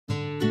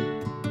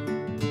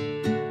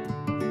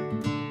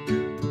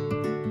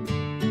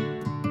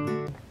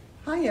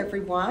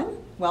everyone,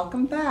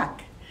 welcome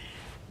back.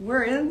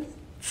 We're in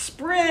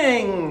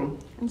spring,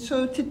 and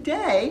so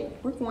today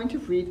we're going to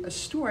read a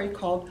story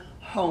called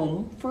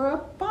Home for a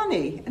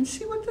Bunny and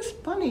see what this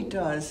bunny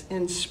does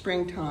in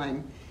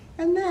springtime.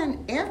 And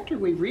then after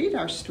we read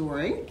our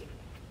story,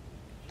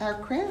 our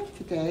craft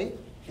today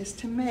is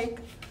to make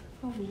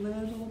a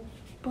little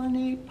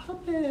bunny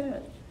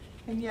puppet.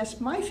 And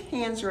yes, my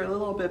hands are a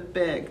little bit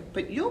big,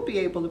 but you'll be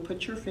able to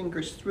put your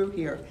fingers through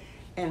here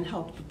and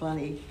help the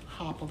bunny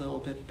hop a little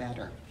bit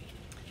better.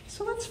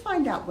 So let's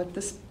find out what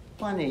this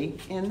bunny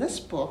in this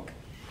book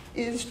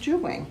is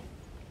doing.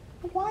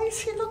 Why is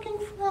he looking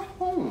for a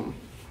home?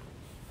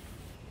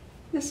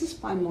 This is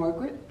by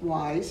Margaret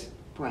Wise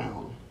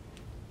Brown.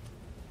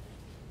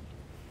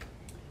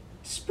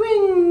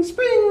 Spring,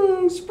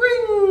 spring,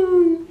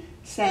 spring,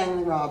 sang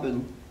the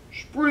robin.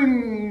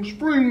 Spring,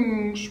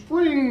 spring,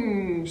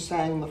 spring,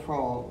 sang the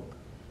frog.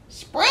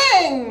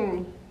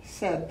 Spring,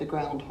 said the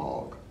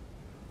groundhog.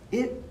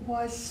 It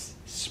was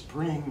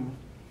spring.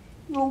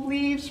 The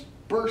leaves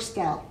burst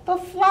out, the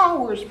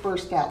flowers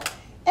burst out,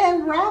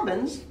 and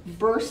robins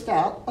burst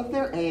out of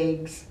their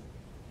eggs.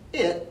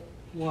 It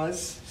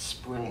was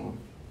spring.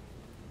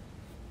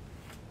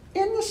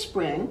 In the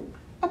spring,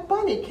 a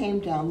bunny came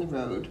down the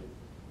road.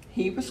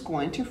 He was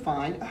going to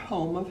find a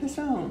home of his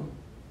own.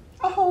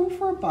 A home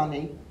for a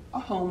bunny, a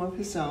home of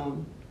his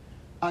own.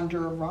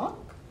 Under a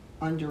rock,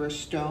 under a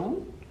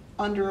stone,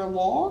 under a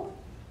log,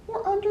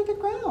 or under the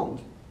ground.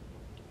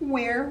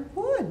 Where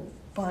would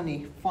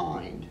Bunny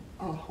find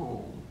a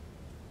home?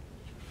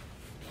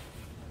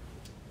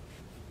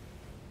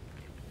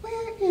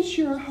 Where is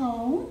your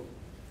home?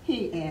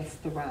 He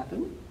asked the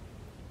robin.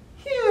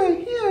 Here,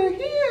 here,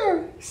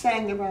 here,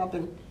 sang the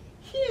robin.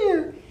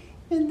 Here,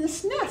 in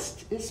this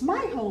nest is my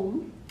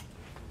home.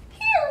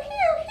 Here,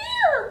 here,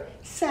 here,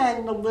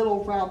 sang the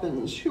little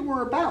robins who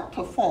were about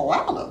to fall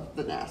out of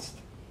the nest.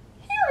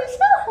 Here is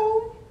our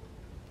home.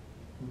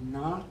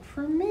 Not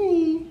for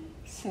me,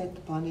 said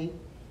the bunny.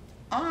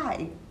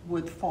 I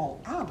would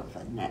fall out of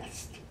a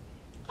nest.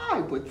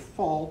 I would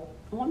fall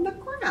on the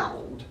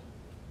ground.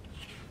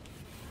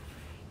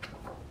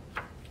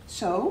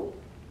 So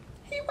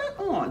he went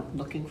on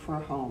looking for a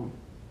home.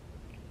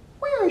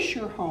 Where is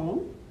your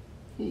home?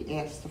 He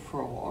asked the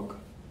frog.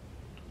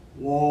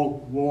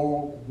 Wog,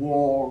 wog,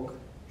 wog,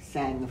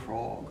 sang the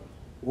frog.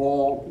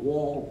 Wog,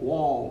 wog,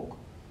 wog.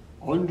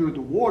 Under the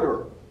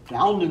water,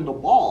 down in the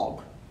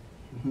bog.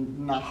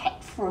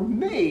 Not for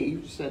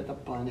me, said the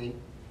bunny.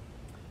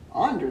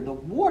 Under the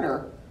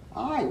water,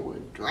 I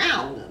would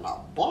drown in a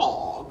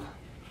bog.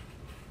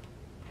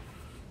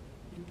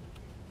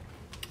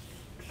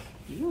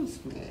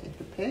 Excuse me,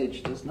 the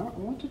page does not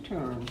want to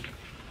turn.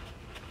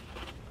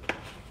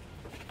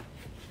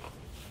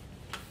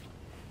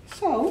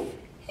 So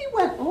he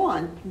went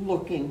on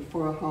looking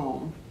for a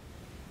home.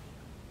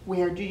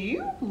 Where do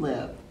you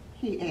live?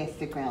 He asked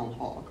the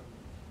groundhog.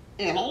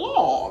 In a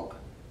log,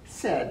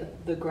 said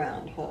the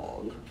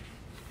groundhog.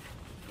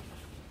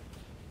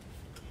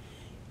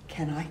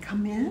 Can I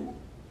come in?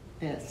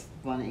 Asked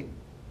the bunny.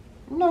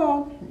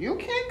 No, you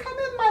can't come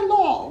in my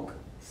log,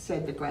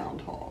 said the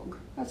groundhog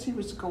as he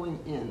was going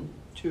in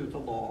to the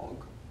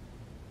log.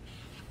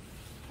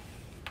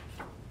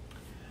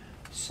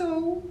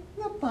 So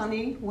the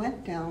bunny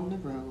went down the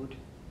road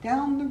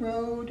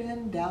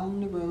and down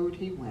the road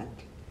he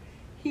went.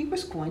 He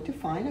was going to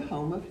find a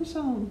home of his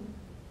own,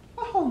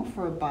 a home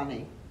for a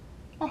bunny,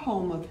 a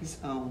home of his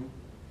own,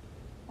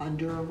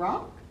 under a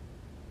rock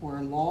or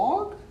a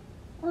log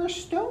or a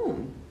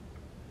stone.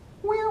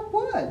 Where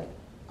would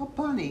a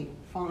bunny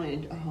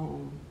find a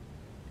home?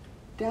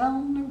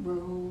 Down the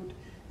road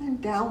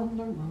and down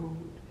the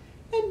road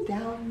and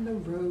down the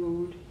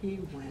road he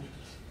went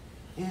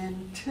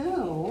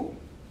until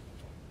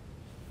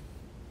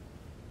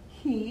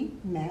he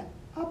met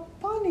a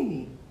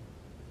bunny.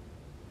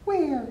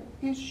 Where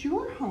is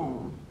your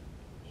home?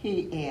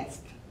 He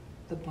asked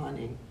the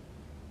bunny.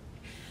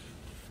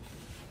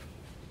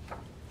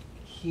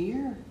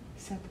 Here,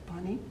 said the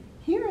bunny.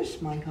 Here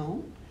is my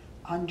home,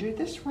 under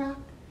this rock,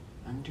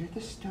 under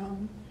the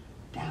stone,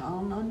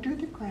 down under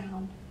the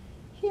ground.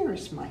 Here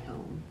is my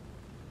home.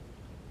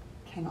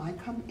 Can I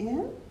come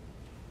in?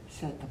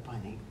 Said the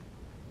bunny.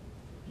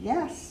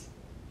 Yes,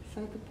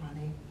 said the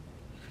bunny.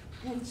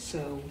 And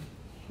so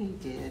he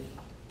did.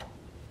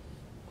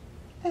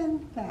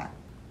 And that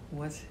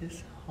was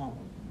his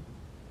home.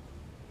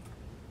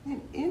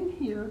 And in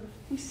here,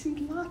 we see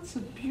lots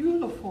of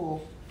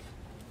beautiful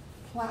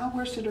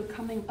flowers that are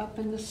coming up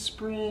in the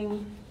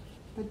spring,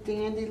 the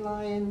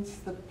dandelions,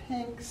 the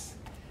pinks,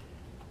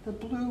 the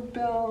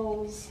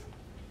bluebells,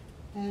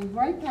 and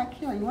right back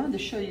here, I wanted to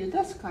show you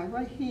this guy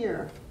right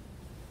here.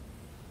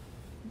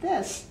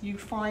 This you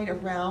find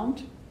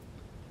around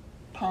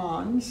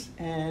ponds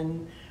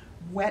and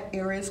wet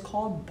areas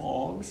called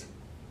bogs.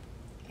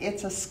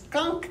 It's a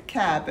skunk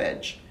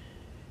cabbage.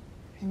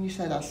 And you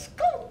said, a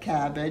skunk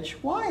cabbage?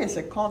 Why is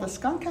it called a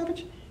skunk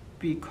cabbage?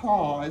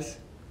 Because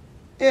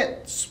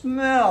it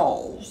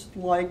smells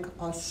like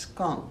a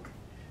skunk.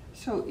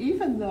 So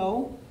even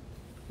though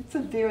It's a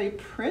very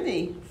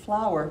pretty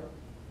flower.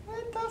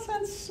 It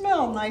doesn't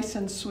smell nice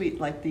and sweet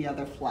like the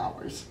other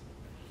flowers.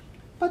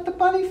 But the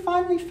bunny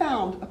finally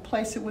found a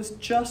place that was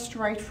just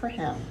right for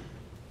him.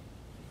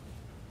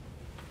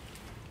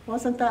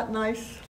 Wasn't that nice?